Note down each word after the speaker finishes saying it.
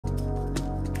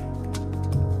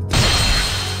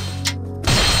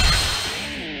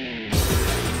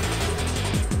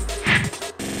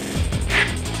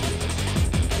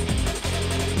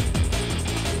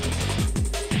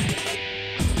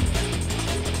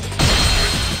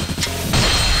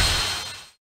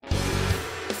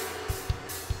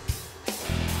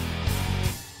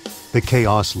The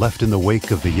chaos left in the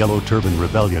wake of the Yellow Turban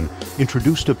Rebellion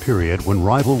introduced a period when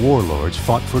rival warlords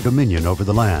fought for dominion over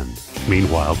the land.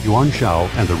 Meanwhile, Yuan Shao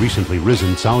and the recently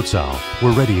risen Cao Cao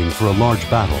were readying for a large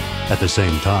battle. At the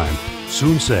same time,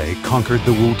 Sun Ce conquered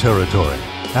the Wu territory.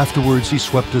 Afterwards, he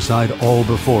swept aside all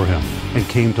before him and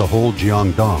came to hold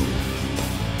Jiang Dong.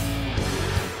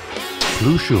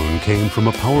 Lu Xun came from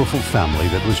a powerful family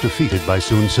that was defeated by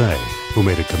Sun Ce, who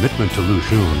made a commitment to Lu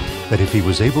Xun that if he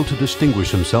was able to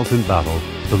distinguish himself in battle,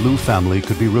 the Lu family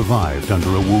could be revived under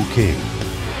a Wu king.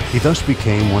 He thus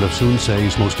became one of Sun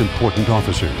Ce's most important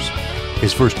officers.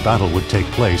 His first battle would take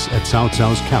place at Cao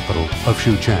Cao's capital of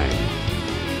Xu Chang.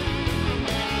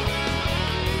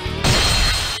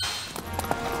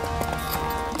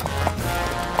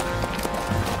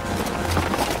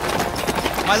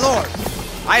 My lord,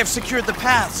 I have secured the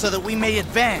path so that we may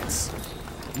advance.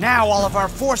 Now all of our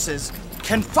forces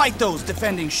can fight those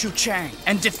defending Xu Chang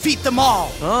and defeat them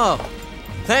all. Oh,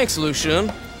 thanks, Lu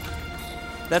Xun.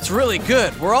 That's really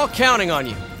good. We're all counting on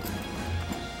you.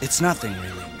 It's nothing,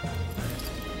 really.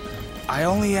 I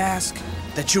only ask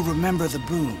that you remember the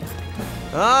boon.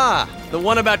 Ah, the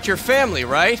one about your family,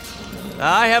 right?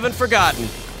 I haven't forgotten.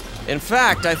 In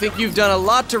fact, I think you've done a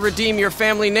lot to redeem your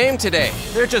family name today.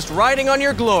 They're just riding on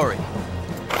your glory.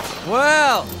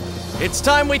 Well, it's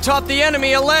time we taught the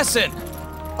enemy a lesson.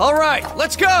 All right,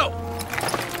 let's go!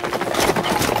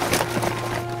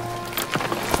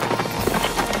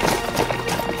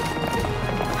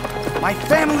 My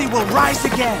family will rise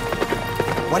again.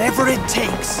 Whatever it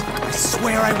takes, I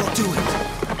swear I will do it.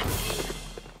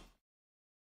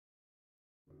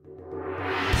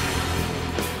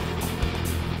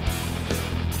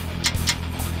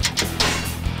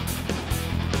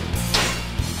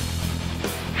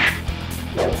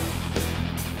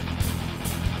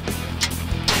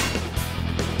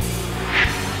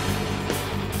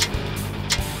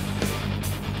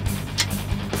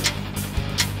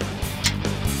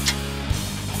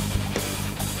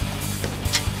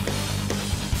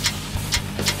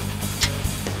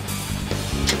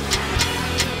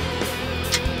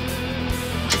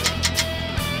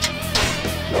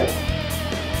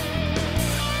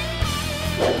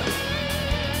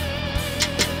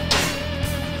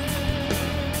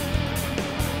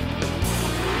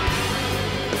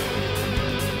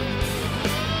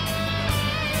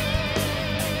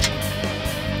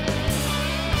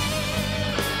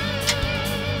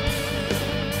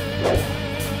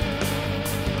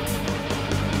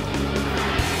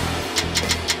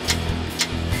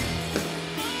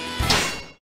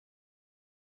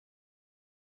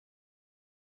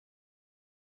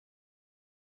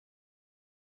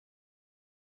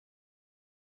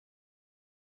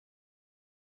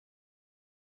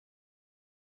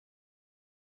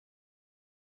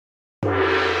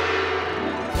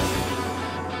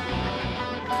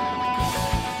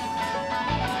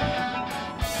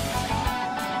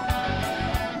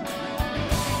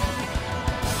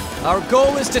 Our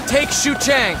goal is to take Xu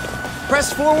Chang.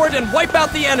 Press forward and wipe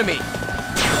out the enemy.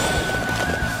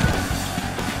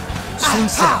 Sun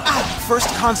Ce, first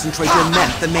concentrate your men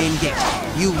at the main gate.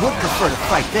 You would prefer to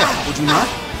fight there, would you not?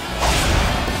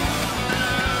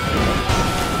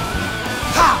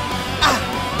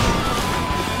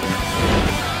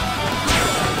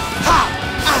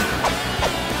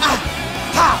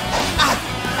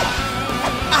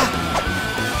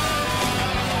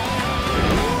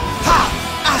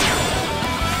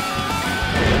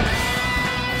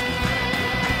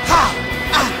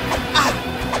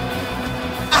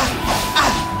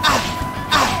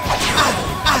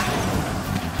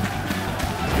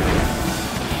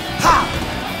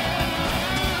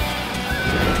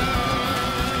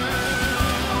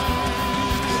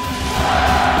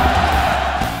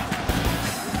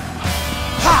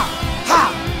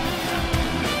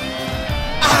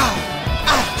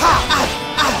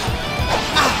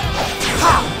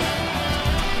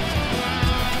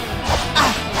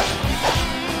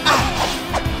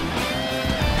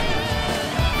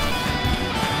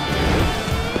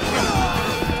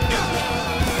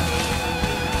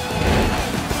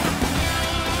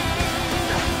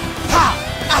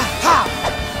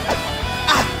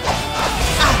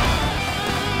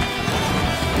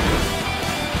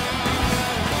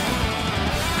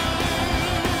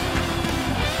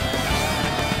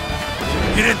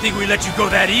 You didn't think we'd let you go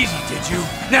that easy, did you?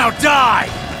 Now die!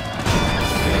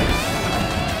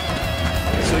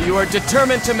 So you are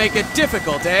determined to make it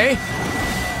difficult, eh?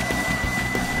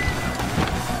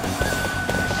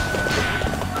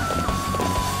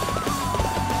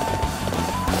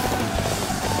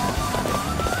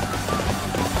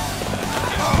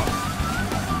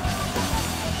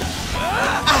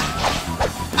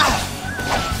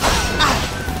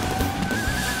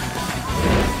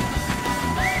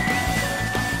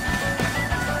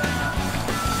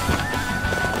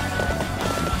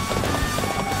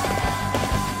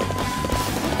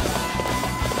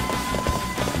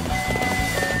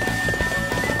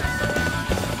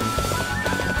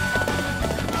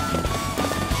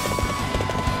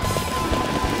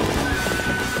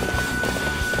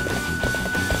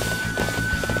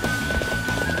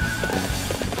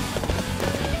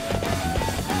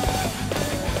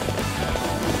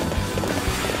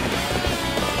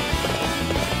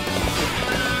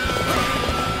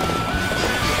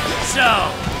 So,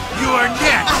 you are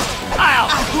next. I'll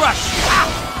crush you.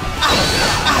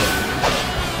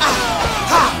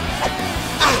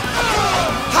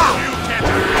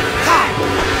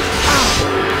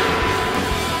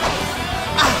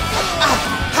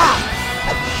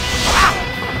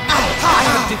 I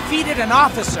have defeated an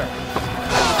officer.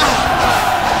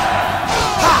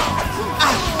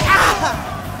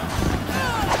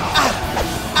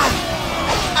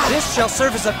 This shall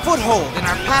serve as a foothold in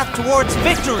our path towards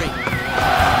victory.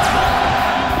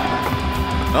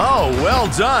 Oh, well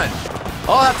done.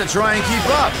 I'll have to try and keep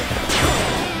up.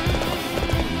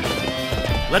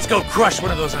 Let's go crush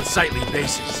one of those unsightly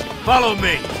bases. Follow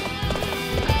me.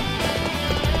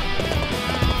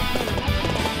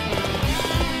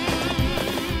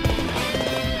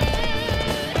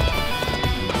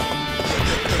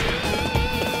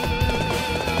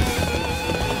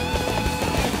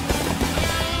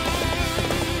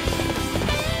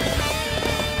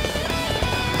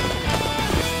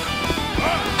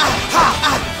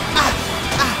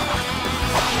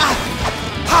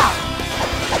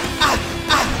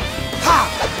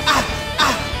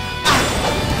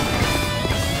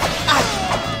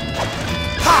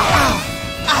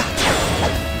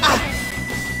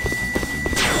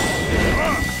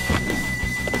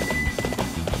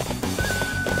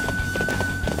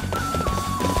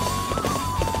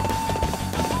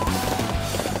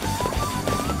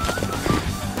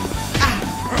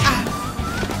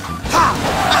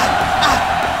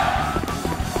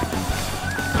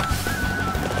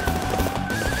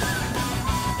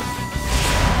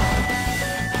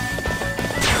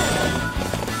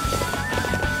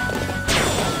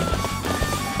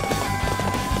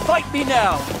 Fight me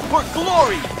now, for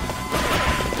glory!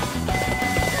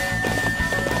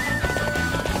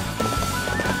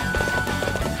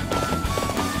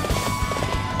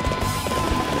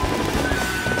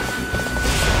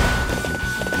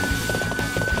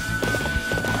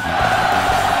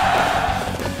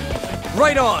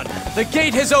 Right on! The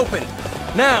gate has opened!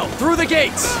 Now, through the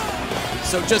gates!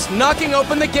 So just knocking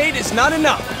open the gate is not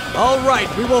enough!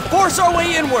 Alright, we will force our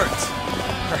way inwards!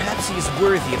 Perhaps he is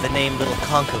worthy of the name Little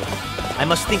Conqueror. I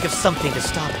must think of something to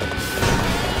stop him.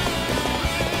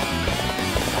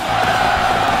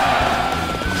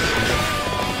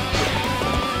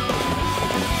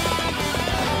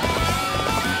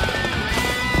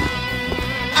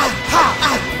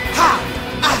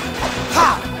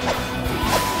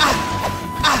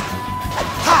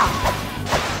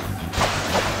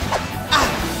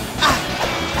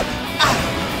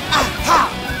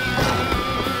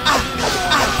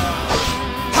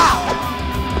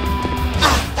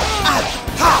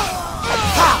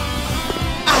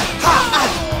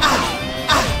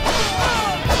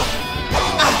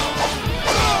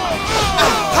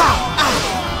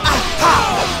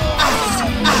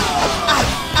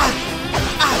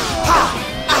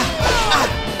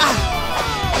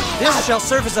 This shall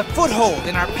serve as a foothold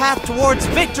in our path towards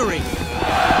victory.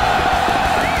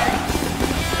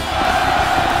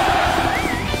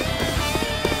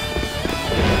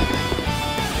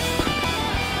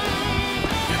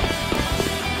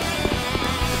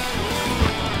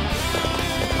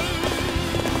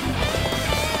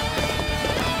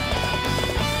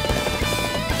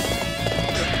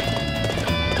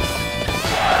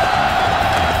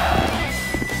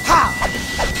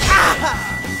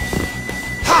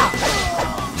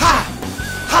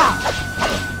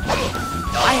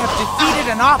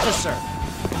 An officer.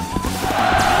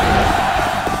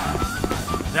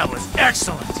 That was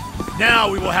excellent.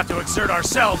 Now we will have to exert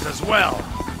ourselves as well.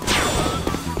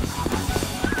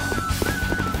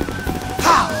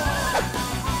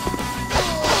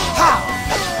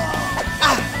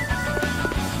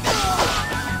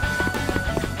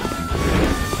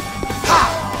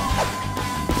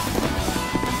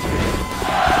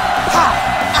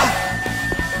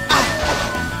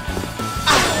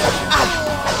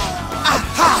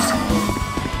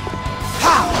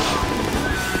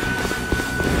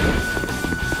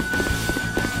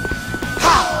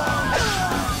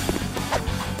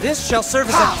 This shall serve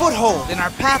as a foothold in our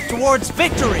path towards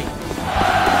victory.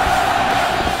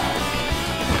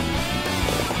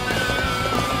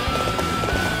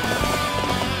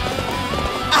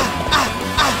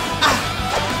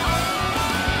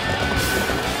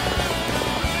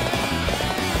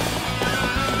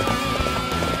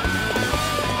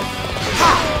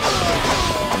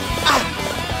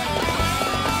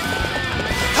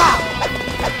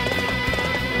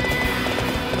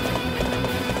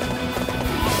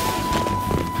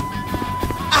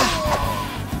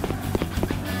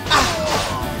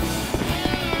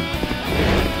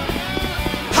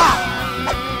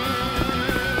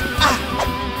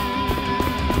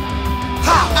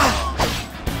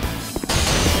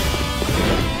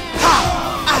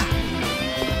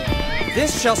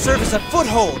 This shall serve as a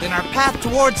foothold in our path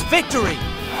towards victory!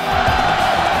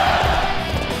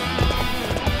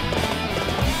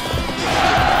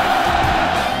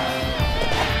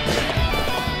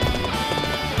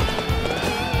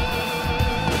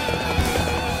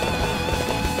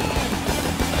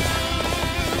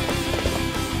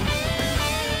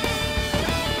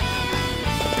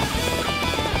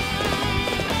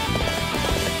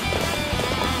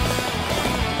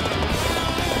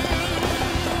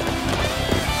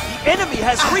 Enemy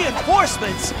has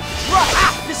reinforcements!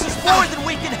 Right! This is more than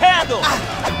we can handle!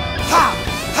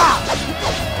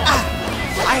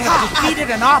 I have defeated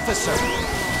an officer!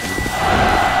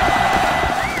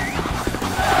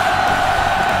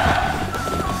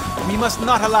 We must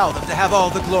not allow them to have all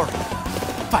the glory.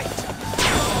 Fight!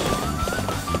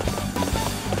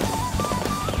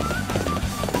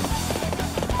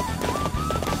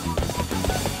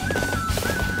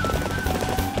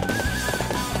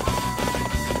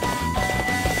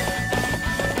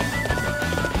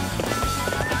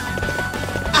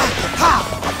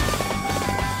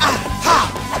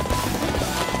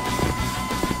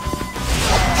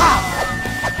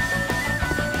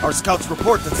 Our scouts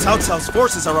report that Cao Cao's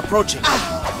forces are approaching.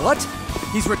 What?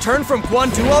 He's returned from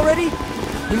Guandu already?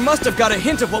 He must have got a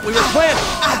hint of what we were planning.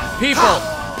 People,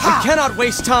 we cannot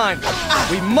waste time.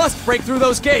 We must break through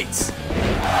those gates.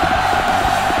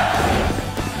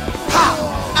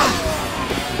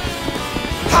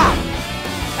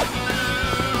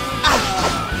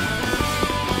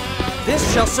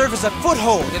 This shall serve as a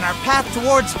foothold in our path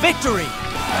towards victory!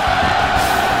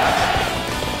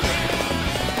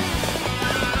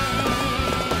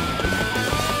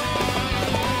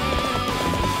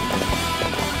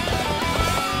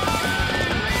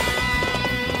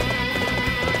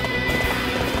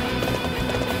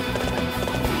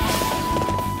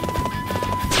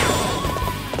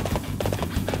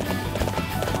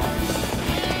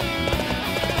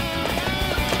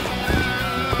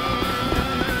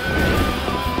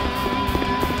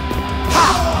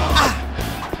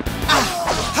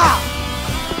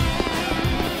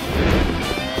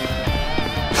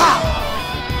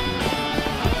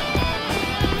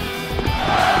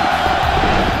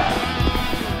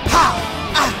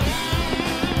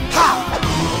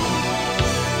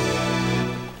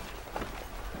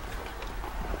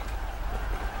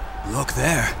 Look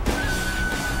there.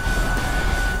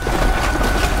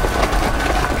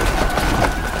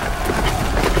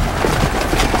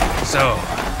 So,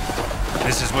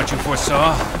 this is what you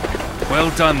foresaw? Well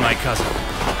done, my cousin.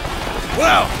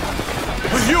 Well,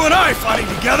 with you and I fighting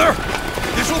together,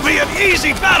 this will be an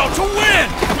easy battle to win!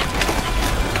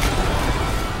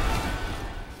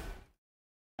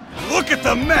 Look at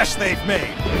the mess they've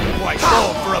made! Quite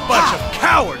bold for a bunch of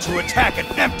cowards who attack an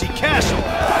empty castle!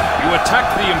 You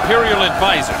attacked the Imperial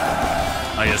Advisor.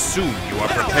 I assume you are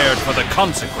prepared for the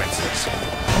consequences.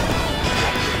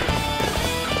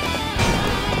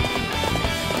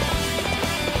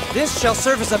 This shall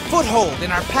serve as a foothold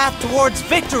in our path towards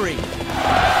victory!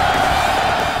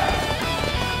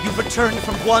 You've returned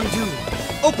from Guandu.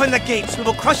 Open the gates, we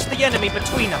will crush the enemy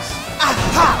between us.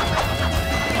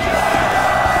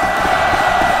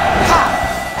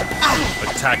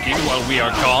 Attacking while we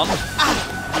are gone?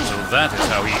 So that is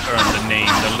how he earned the name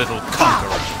the Little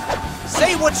Conqueror.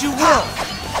 Say what you will!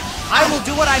 I will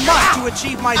do what I must to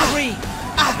achieve my dream!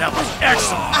 That was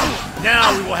excellent!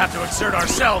 Now we will have to exert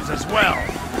ourselves as well.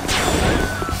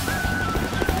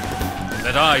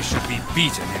 That I should be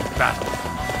beaten in battle.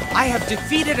 I have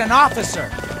defeated an officer!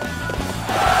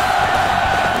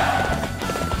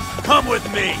 Come with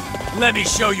me! Let me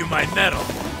show you my medal.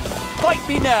 Fight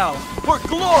me now, for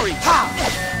glory!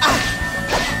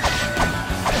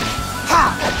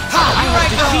 I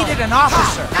have defeated an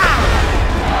officer!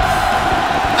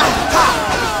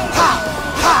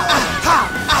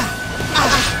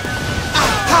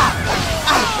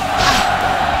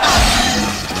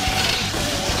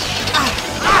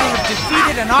 I have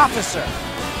defeated an officer!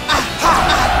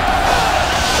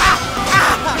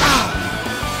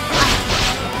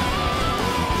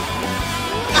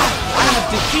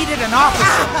 Defeated an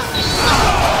officer!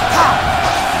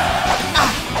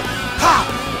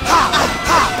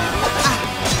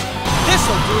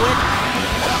 This'll do it!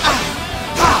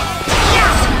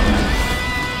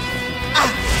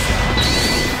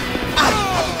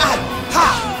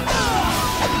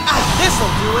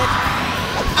 This'll do it!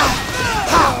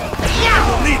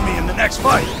 You'll need me in the next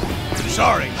fight.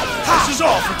 Sorry, this is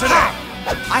all for today.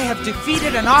 I have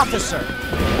defeated an officer!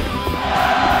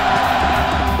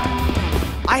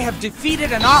 I have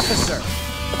defeated an officer!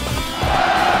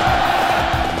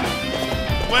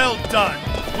 Well done!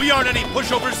 We aren't any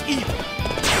pushovers either!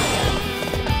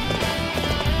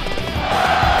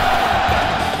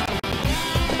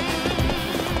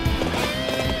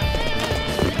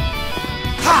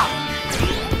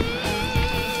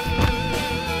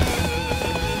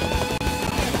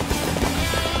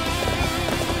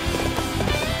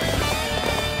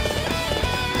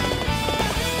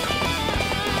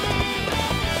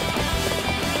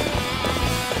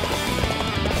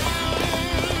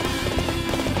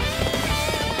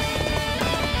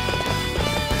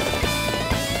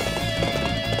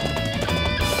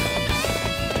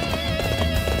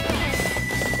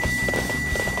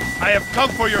 I have come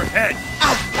for your head.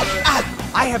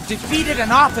 I have defeated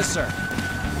an officer.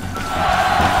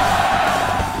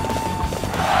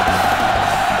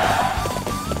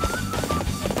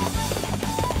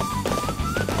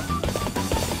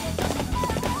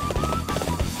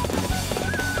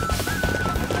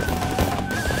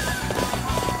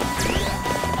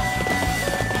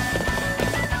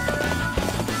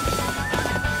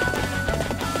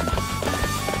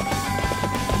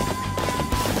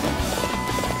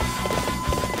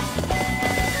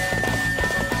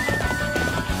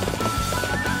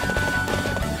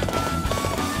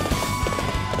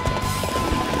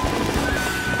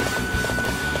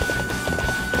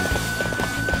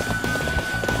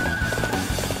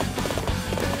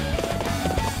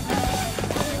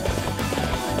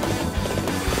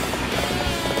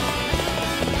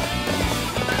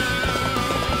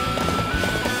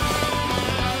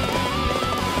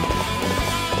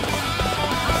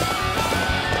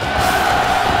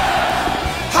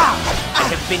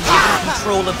 Been given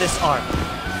control of this army.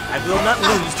 I will not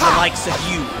lose to the likes of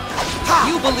you.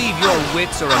 You believe your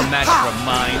wits are a match for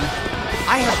mine?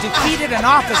 I have defeated an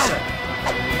officer.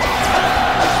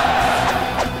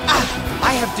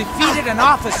 I have defeated an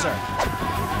officer.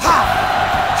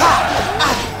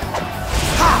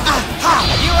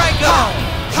 Here I go!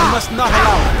 You must not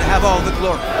allow him to have all the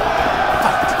glory.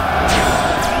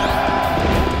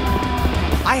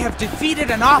 I have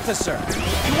defeated an officer.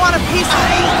 You want a piece of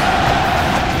me?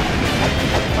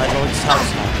 My Lord Cao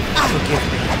Cao, forgive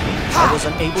me. I was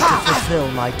unable to fulfill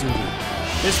my duty.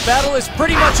 This battle is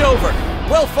pretty much over.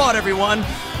 Well fought, everyone.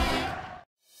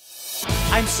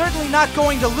 I'm certainly not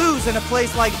going to lose in a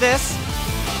place like this.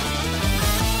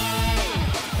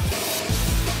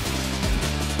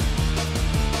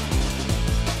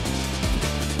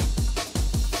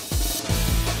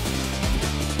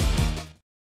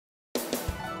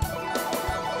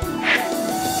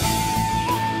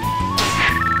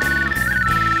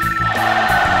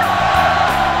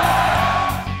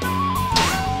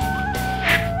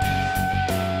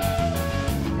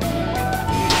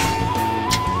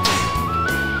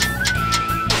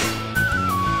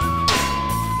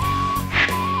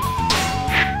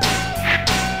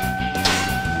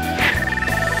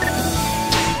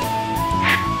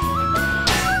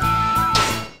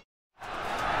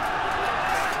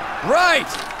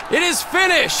 Right! It is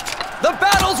finished! The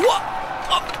battle's won!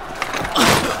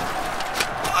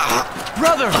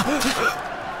 Brother!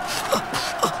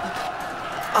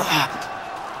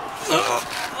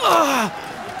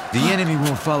 The enemy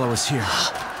won't follow us here.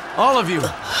 All of you,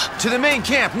 to the main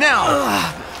camp, now!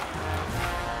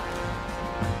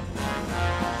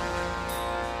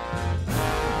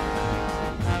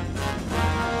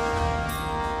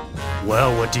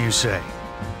 Well, what do you say?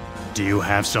 Do you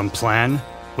have some plan?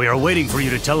 We are waiting for you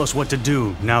to tell us what to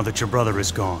do now that your brother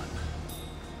is gone.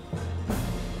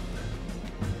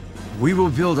 We will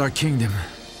build our kingdom.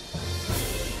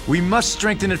 We must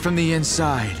strengthen it from the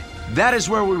inside. That is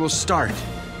where we will start.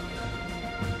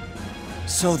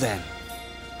 So then,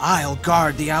 I'll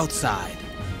guard the outside.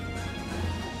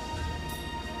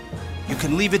 You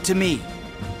can leave it to me.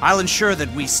 I'll ensure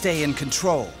that we stay in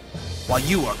control, while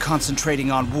you are concentrating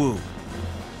on Wu.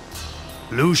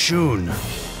 Lu Xun,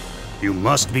 you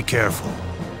must be careful.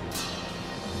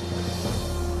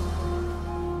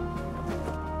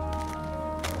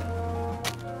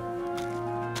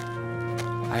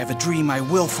 I have a dream I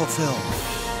will fulfill,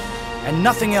 and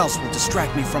nothing else will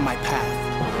distract me from my path.